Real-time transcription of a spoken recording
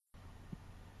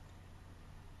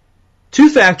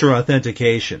Two-factor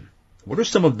authentication. What are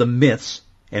some of the myths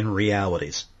and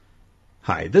realities?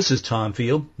 Hi, this is Tom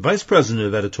Field, Vice President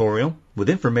of Editorial with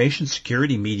Information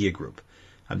Security Media Group.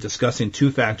 I'm discussing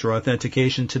two-factor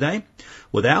authentication today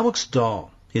with Alex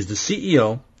Dahl. He's the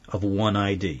CEO of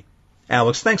OneID.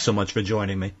 Alex, thanks so much for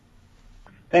joining me.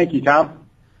 Thank you, Tom.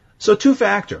 So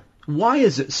two-factor, why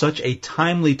is it such a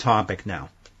timely topic now?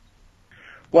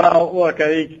 Well, look, I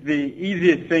think the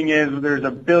easiest thing is there's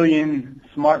 1 billion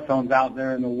smartphones out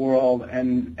there in the world,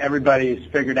 and everybody has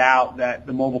figured out that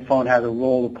the mobile phone has a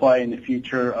role to play in the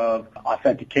future of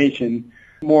authentication.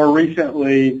 More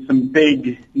recently, some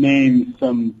big names,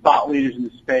 some thought leaders in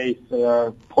the space that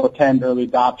are portend early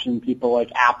adoption, people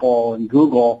like Apple and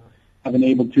Google, have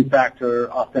enabled two-factor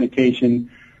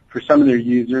authentication for some of their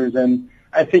users. And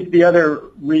I think the other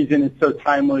reason it's so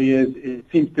timely is it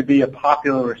seems to be a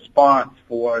popular response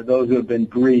for those who have been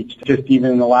breached. Just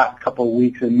even in the last couple of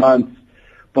weeks and months,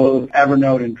 both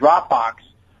Evernote and Dropbox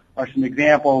are some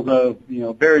examples of,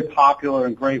 very popular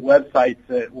and great websites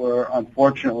that were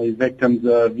unfortunately victims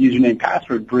of username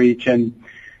password breach. And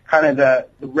kind of the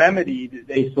remedy that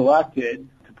they selected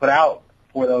to put out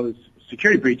for those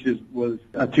security breaches was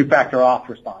a two-factor auth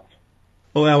response.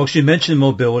 Well, Alex, you mentioned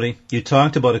mobility. You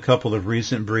talked about a couple of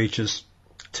recent breaches.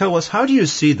 Tell us, how do you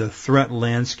see the threat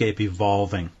landscape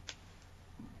evolving?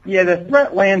 Yeah, the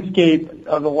threat landscape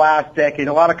of the last decade,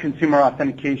 a lot of consumer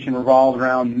authentication revolves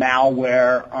around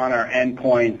malware on our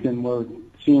endpoints, and we're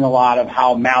seeing a lot of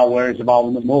how malware is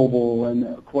evolving to mobile, and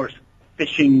of course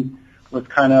phishing was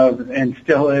kind of, and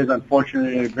still is,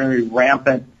 unfortunately, a very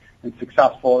rampant and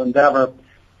successful endeavor.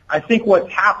 I think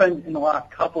what's happened in the last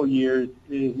couple of years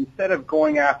is instead of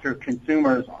going after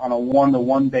consumers on a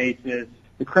one-to-one basis,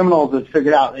 the criminals have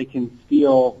figured out they can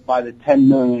steal by the 10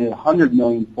 million and 100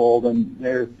 million fold, and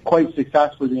they're quite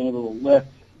successfully being able to lift,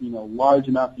 large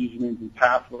amounts of usernames and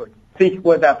passwords. I think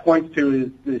what that points to is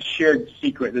the shared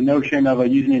secret, the notion of a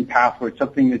username and password,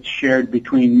 something that's shared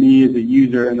between me as a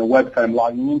user and the website I'm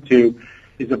logging into,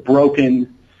 is a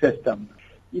broken system.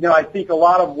 I think a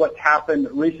lot of what's happened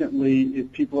recently is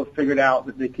people have figured out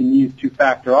that they can use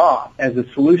two-factor auth as a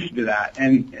solution to that.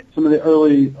 And some of the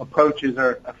early approaches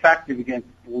are effective against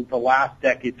the last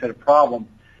decade set of problems.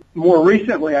 More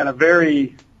recently, on a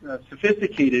very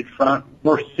sophisticated front,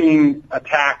 we're seeing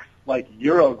attacks like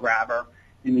Eurograbber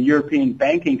in the European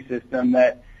banking system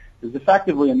that is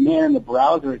effectively a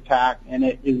man-in-the-browser attack, and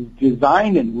it is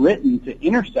designed and written to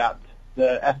intercept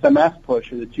the SMS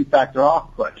push or the two-factor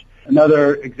auth push.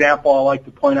 Another example I like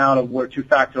to point out of where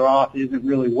two-factor auth isn't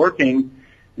really working,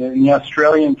 in the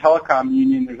Australian Telecom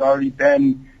Union, there's already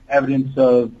been evidence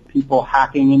of people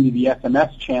hacking into the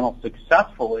SMS channel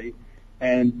successfully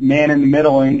and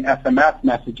man-in-the-middling SMS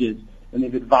messages. And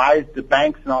they've advised the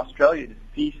banks in Australia to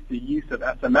cease the use of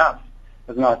SMS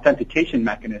as an authentication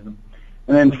mechanism.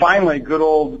 And then finally, good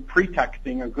old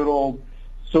pretexting or good old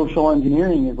social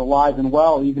engineering is alive and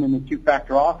well, even in the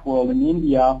two-factor auth world. In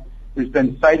India, there's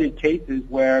been cited cases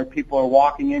where people are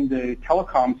walking into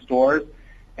telecom stores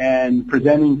and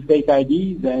presenting fake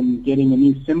IDs and getting a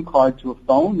new SIM card to a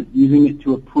phone, using it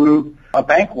to approve a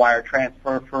bank wire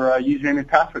transfer for a username and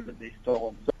password that they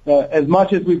stole. So, as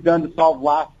much as we've done to solve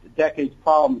last decade's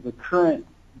problems,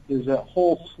 there's a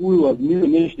whole slew of new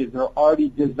initiatives that are already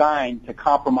designed to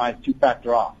compromise two-factor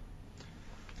auth.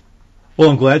 Well,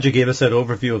 I'm glad you gave us that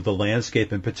overview of the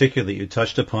landscape, and particularly you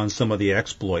touched upon some of the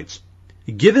exploits.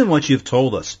 Given what you've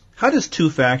told us, how does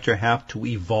two-factor have to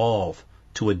evolve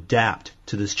to adapt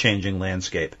to this changing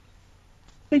landscape?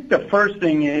 I think the first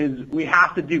thing is we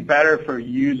have to do better for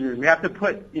users. We have to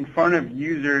put in front of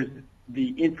users the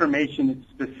information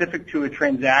that's specific to a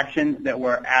transaction that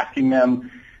we're asking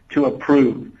them to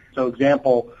approve. So,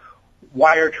 example,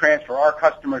 wire transfer. Our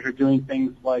customers are doing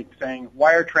things like saying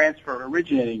wire transfer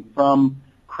originating from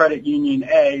Credit Union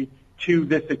A to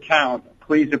this account.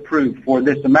 Please approve for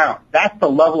this amount. That's the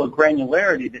level of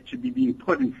granularity that should be being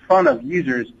put in front of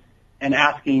users and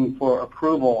asking for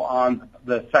approval on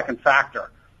the second factor.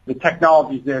 The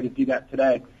technology is there to do that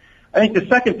today. I think the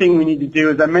second thing we need to do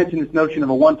is I mentioned this notion of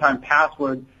a one-time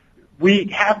password. We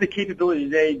have the capability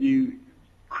today to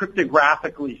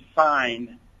cryptographically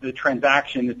sign the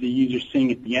transaction that the user is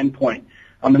seeing at the endpoint.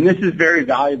 And this is very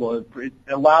valuable. It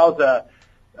allows a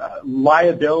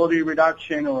liability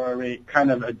reduction or a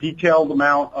kind of a detailed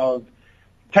amount of,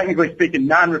 technically speaking,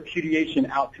 non-repudiation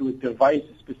out to a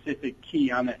device-specific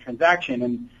key on that transaction.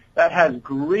 And that has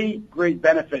great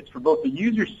benefits for both the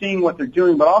user seeing what they're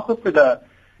doing, but also for the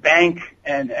bank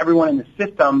and everyone in the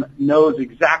system knows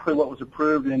exactly what was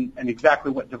approved and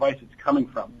exactly what device it's coming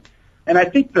from. And I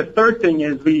think the third thing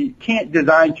is we can't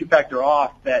design two-factor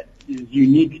auth that is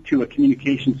unique to a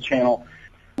communications channel.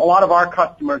 A lot of our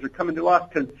customers are coming to us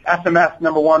because SMS,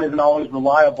 number one, isn't always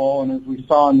reliable, and as we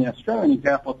saw in the Australian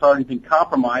example, it's already been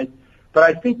compromised. But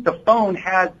I think the phone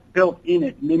has built in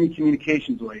it many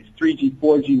communications ways, 3G,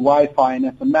 4G, Wi-Fi, and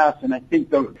SMS, and I think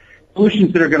the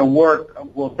solutions that are going to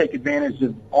work will take advantage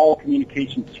of all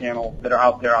communications channels that are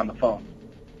out there on the phone.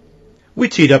 We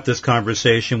teed up this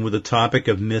conversation with the topic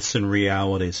of myths and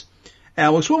realities.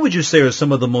 Alex, what would you say are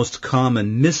some of the most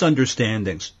common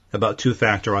misunderstandings about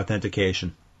two-factor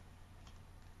authentication?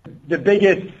 The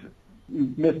biggest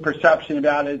misperception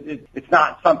about it, it's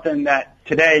not something that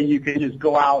today you can just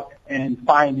go out and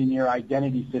find in your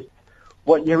identity system.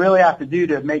 What you really have to do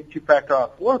to make two-factor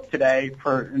auth work today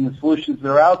in the solutions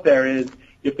that are out there is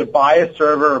you have to buy a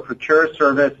server or procure a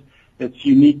service that's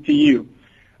unique to you.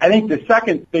 I think the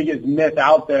second biggest myth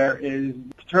out there is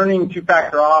turning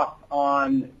two-factor auth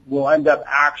on will end up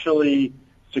actually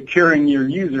securing your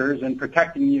users and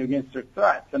protecting you against their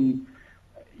threats. And,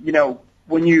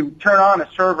 when you turn on a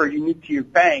server unique to your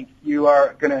bank, you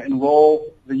are going to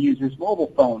enroll the user's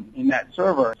mobile phone in that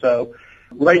server. So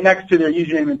right next to their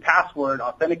username and password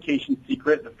authentication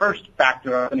secret, the first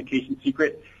factor authentication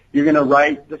secret, you're going to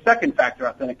write the second factor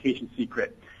authentication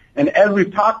secret. And as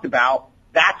we've talked about,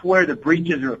 that's where the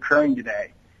breaches are occurring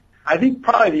today. I think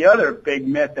probably the other big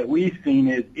myth that we've seen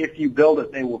is if you build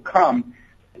it, they will come.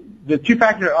 The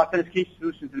two-factor authentication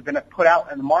solutions that have been put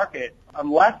out in the market,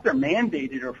 unless they're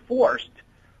mandated or forced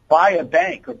by a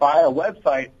bank or by a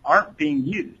website, aren't being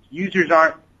used. Users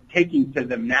aren't taking to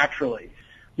them naturally.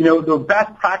 The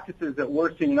best practices that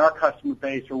we're seeing in our customer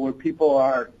base are where people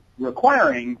are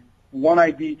requiring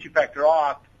OneID two-factor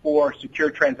auth for secure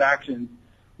transactions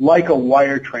like a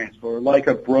wire transfer, like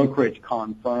a brokerage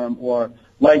confirm, or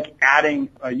like adding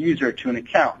a user to an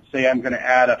account. Say I'm going to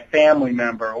add a family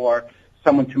member or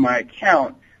someone to my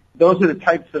account. Those are the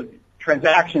types of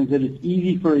transactions that it's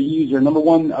easy for a user. Number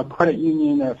one, a credit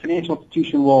union, a financial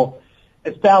institution will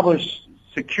establish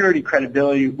security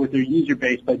credibility with their user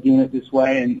base by doing it this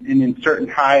way and in certain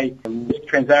high-risk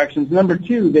transactions. Number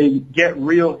two, they get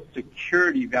real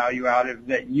security value out of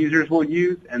that users will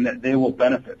use and that they will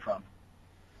benefit from.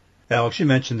 Alex, you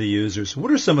mentioned the users.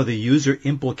 What are some of the user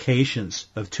implications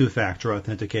of two-factor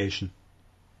authentication?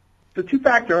 The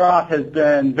two-factor auth has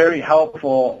been very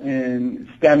helpful in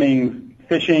stemming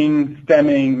phishing,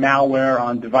 stemming malware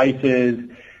on devices,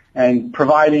 and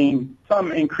providing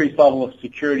some increased level of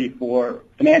security for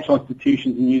financial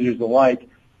institutions and users alike.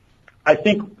 I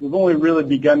think we've only really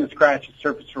begun to scratch the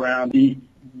surface around the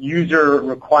user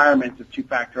requirements of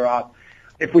two-factor auth.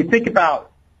 If we think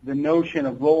about the notion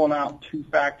of rolling out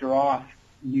two-factor auth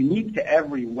unique to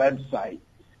every website,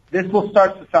 this will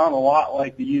start to sound a lot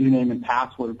like the username and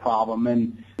password problem.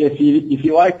 And if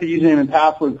you like the username and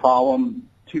password problem,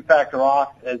 two-factor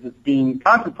auth, as it's being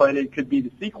contemplated, could be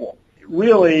the sequel.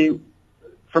 Really,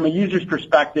 from a user's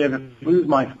perspective, if I lose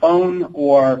my phone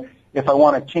or if I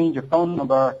want to change a phone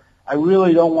number, I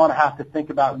really don't want to have to think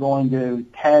about going to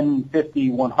 10,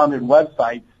 50, 100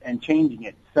 websites and changing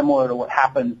it, similar to what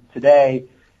happens today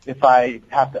if I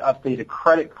have to update a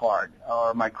credit card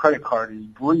or my credit card is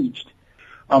breached.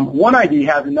 OneID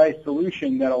has a nice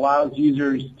solution that allows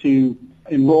users to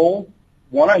enroll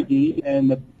OneID,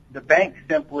 and the bank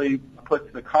simply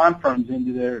puts the confirms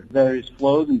into their various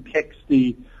flows and picks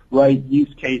the right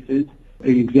use cases.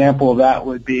 An example of that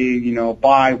would be,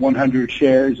 buy 100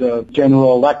 shares of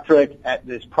General Electric at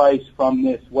this price from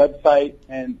this website,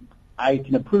 and I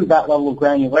can approve that level of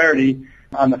granularity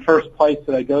on the first place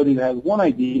that I go to that has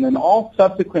OneID, and then all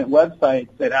subsequent websites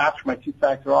that ask for my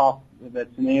two-factor auth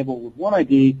that's enabled with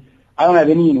OneID, I don't have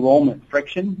any enrollment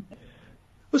friction.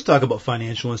 Let's talk about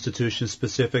financial institutions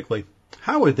specifically.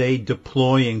 How are they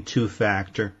deploying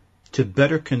two-factor to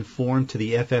better conform to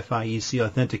the FFIEC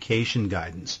authentication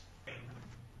guidance?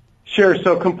 Sure.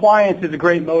 So compliance is a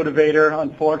great motivator.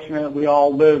 Unfortunately,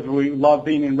 we love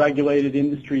being in regulated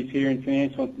industries here in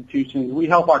financial institutions. We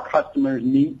help our customers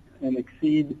meet and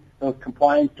exceed those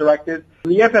compliance directives.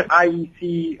 The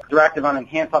FFIEC directive on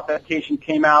enhanced authentication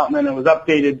came out, and then it was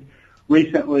updated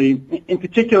recently. In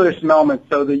particular, some elements.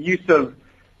 So the use of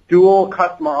dual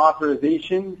customer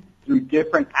authorization through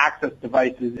different access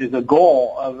devices is a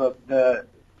goal of the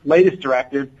latest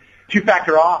directive.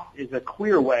 Two-factor auth is a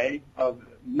clear way of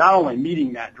not only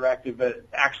meeting that directive, but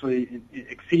actually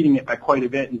exceeding it by quite a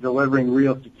bit and delivering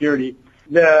real security.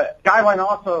 The guideline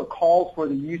also calls for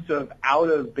the use of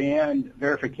out-of-band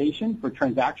verification for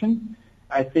transactions.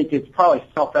 I think it's probably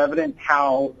self-evident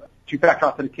how two-factor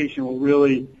authentication will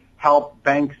really help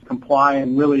banks comply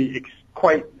and really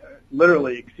quite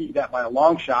literally exceed that by a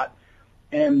long shot.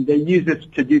 and they use this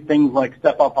to do things like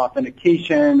step-up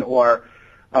authentication or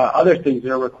other things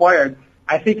that are required.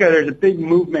 I think there's a big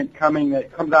movement coming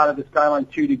that comes out of this guideline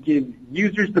too to give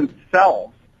users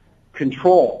themselves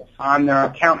controls on their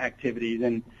account activities.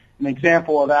 And an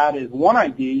example of that is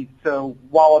OneID. So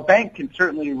while a bank can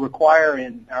certainly require,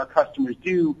 and our customers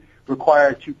do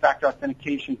require two-factor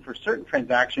authentication for certain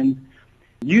transactions,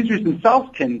 users themselves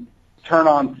can turn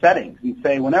on settings and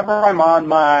say, whenever I'm on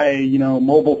my,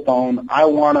 mobile phone, I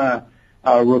want to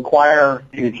require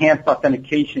an enhanced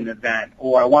authentication event,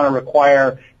 or I want to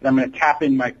require that I'm going to tap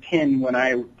in my PIN when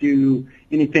I do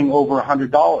anything over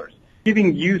 $100.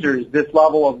 Giving users this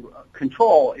level of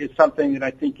control is something that I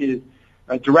think is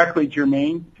directly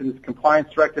germane to this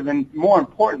compliance directive, and more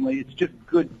importantly, it's just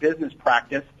good business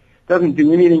practice. It doesn't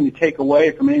do anything to take away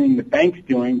from anything the bank's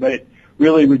doing, but it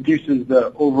really reduces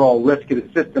the overall risk of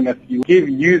the system if you give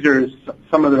users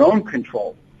some of their own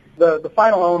control. The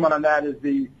final element on that is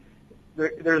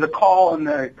there's a call in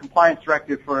the compliance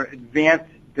directive for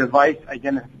advanced device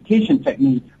identification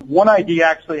techniques. OneID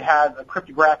actually has a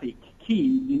cryptographic key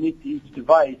unique to each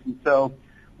device, and so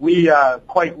we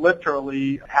quite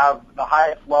literally have the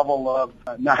highest level of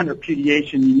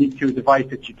non-repudiation unique to a device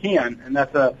that you can, and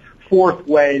that's a fourth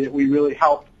way that we really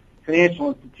help financial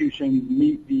institutions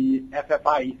meet the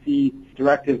FFIEC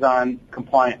directives on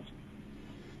compliance.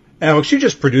 Alex, you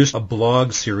just produced a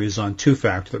blog series on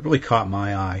two-factor that really caught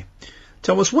my eye.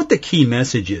 Tell us what the key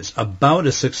message is about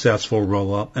a successful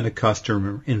rollout in a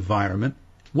customer environment,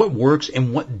 what works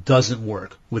and what doesn't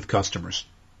work with customers.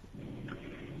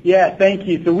 Yeah, thank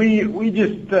you. So we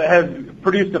just have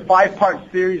produced a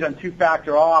 5-part series on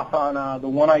two-factor auth on the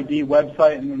OneID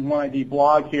website and the OneID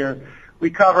blog here. We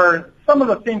cover some of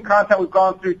the same content we've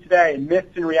gone through today,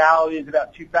 myths and realities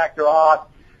about two-factor auth.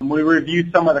 We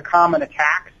reviewed some of the common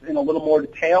attacks in a little more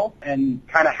detail and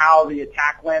kind of how the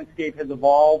attack landscape has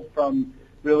evolved from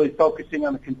really focusing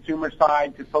on the consumer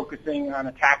side to focusing on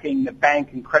attacking the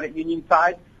bank and credit union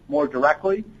side more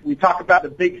directly. We talk about the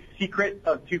big secret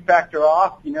of two-factor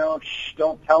auth,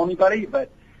 don't tell anybody,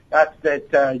 but that's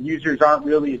that users aren't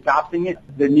really adopting it.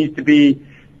 There needs to be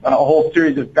a whole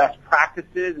series of best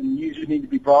practices, and users need to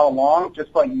be brought along,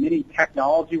 just like many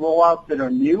technology rollouts that are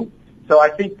new. So I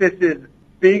think this is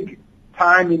big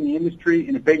time in the industry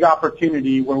and a big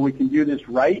opportunity where we can do this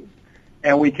right,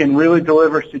 and we can really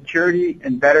deliver security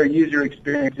and better user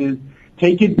experiences,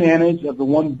 take advantage of the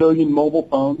 1 billion mobile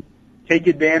phones, take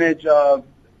advantage of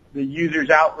the user's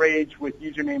outrage with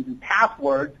usernames and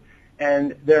passwords,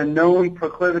 and their known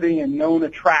proclivity and known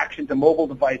attraction to mobile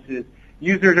devices.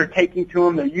 Users are taking to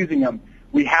them, they're using them.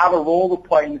 We have a role to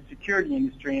play in the security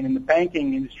industry and in the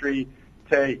banking industry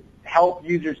to help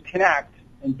users connect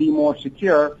and be more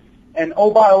secure. And,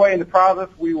 oh, by the way, in the process,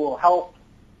 we will help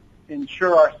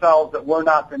ensure ourselves that we're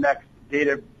not the next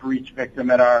data breach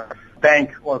victim at our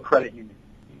bank or credit union.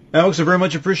 Alex, I very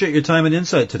much appreciate your time and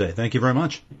insight today. Thank you very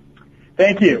much.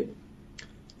 Thank you.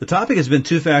 The topic has been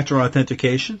two-factor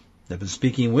authentication. I've been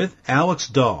speaking with Alex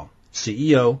Dahl,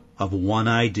 CEO of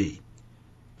OneID.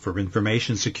 For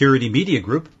Information Security Media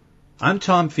Group, I'm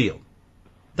Tom Field.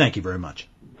 Thank you very much.